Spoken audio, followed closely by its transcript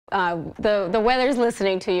The weather's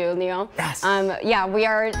listening to you, Neil. Yes. Yeah, we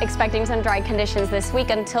are expecting some dry conditions this week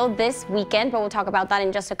until this weekend, but we'll talk about that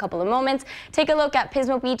in just a couple of moments. Take a look at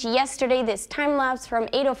Pismo Beach yesterday. This time lapse from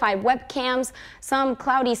 8:05 webcams, some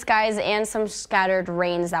cloudy skies and some scattered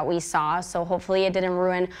rains that we saw. So hopefully it didn't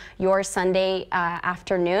ruin your Sunday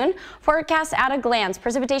afternoon. Forecast at a glance.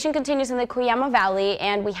 Precipitation continues in the Cuyama Valley,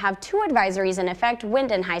 and we have 2 advisories in effect: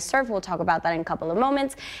 wind and high surf. We'll talk about that in a couple of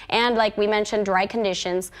moments. And like we mentioned, dry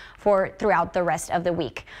conditions for throughout the rest of the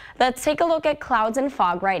week. Let's take a look at clouds and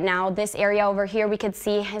fog right now. This area over here we could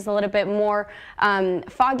see is a little bit more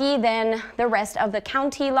foggy than the rest of the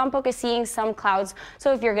county. Lompoc is seeing some clouds,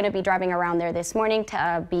 so if you're going to be driving around there this morning,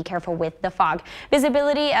 be careful with the fog.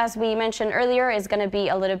 Visibility, as we mentioned earlier, is going to be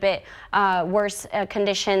a little bit worse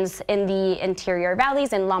conditions in the interior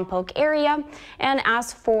valleys in Lompoc area. And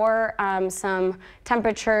as for some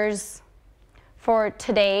temperatures for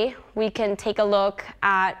today, we can take a look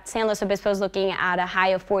at San Luis Obispo is looking at a high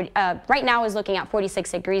of 40, right now is looking at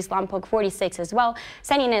 46 degrees, Lompoc 46 as well,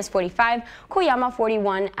 San Ynez 45, Cuyama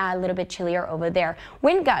 41, a little bit chillier over there.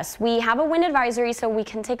 Wind gusts, we have a wind advisory, so we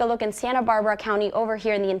can take a look in Santa Barbara County over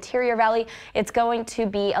here in the interior valley. It's going to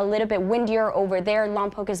be a little bit windier over there.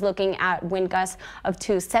 Lompoc is looking at wind gusts up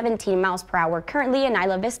to 17 miles per hour currently, and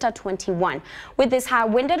Isla Vista 21. With this high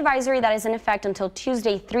wind advisory that is in effect until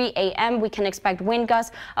Tuesday 3 a.m., we can expect wind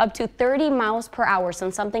gusts up to 30 miles per hour, so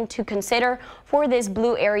something to consider for this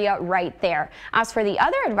blue area right there. As for the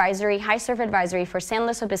other advisory, high surf advisory for San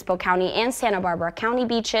Luis Obispo County and Santa Barbara County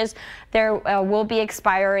beaches, there will be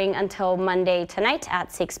expiring until Monday tonight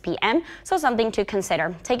at 6 p.m., so something to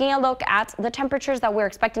consider. Taking a look at the temperatures that we're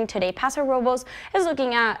expecting today, Paso Robles is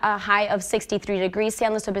looking at a high of 63 degrees,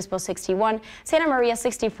 San Luis Obispo 61, Santa Maria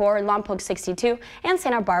 64, Lompoc 62, and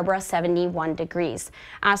Santa Barbara 71 degrees.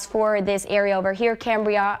 As for this area over here,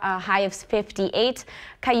 Cambria, a high of 58,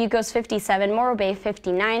 Cayucos 57, Morro Bay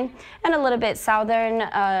 59, and a little bit southern,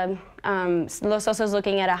 Los Osos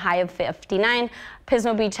looking at a high of 59,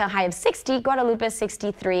 Pismo Beach a high of 60, Guadalupe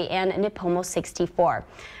 63, and Nipomo 64.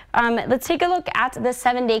 Let's take a look at the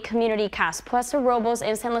 7-day community cast. Paso Robles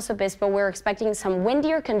and San Luis Obispo, we're expecting some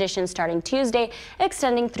windier conditions starting Tuesday,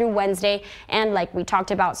 extending through Wednesday, and like we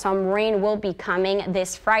talked about, some rain will be coming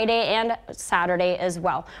this Friday and Saturday as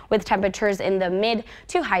well, with temperatures in the mid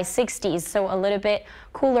to high 60s, so a little bit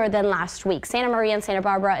cooler than last week. Santa Maria and Santa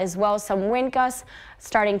Barbara as well, some wind gusts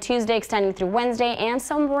starting Tuesday, extending through Wednesday, and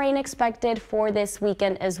some rain expected for this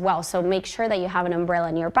weekend as well. So make sure that you have an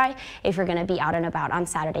umbrella nearby if you're going to be out and about on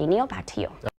Saturday. Neil, back to you.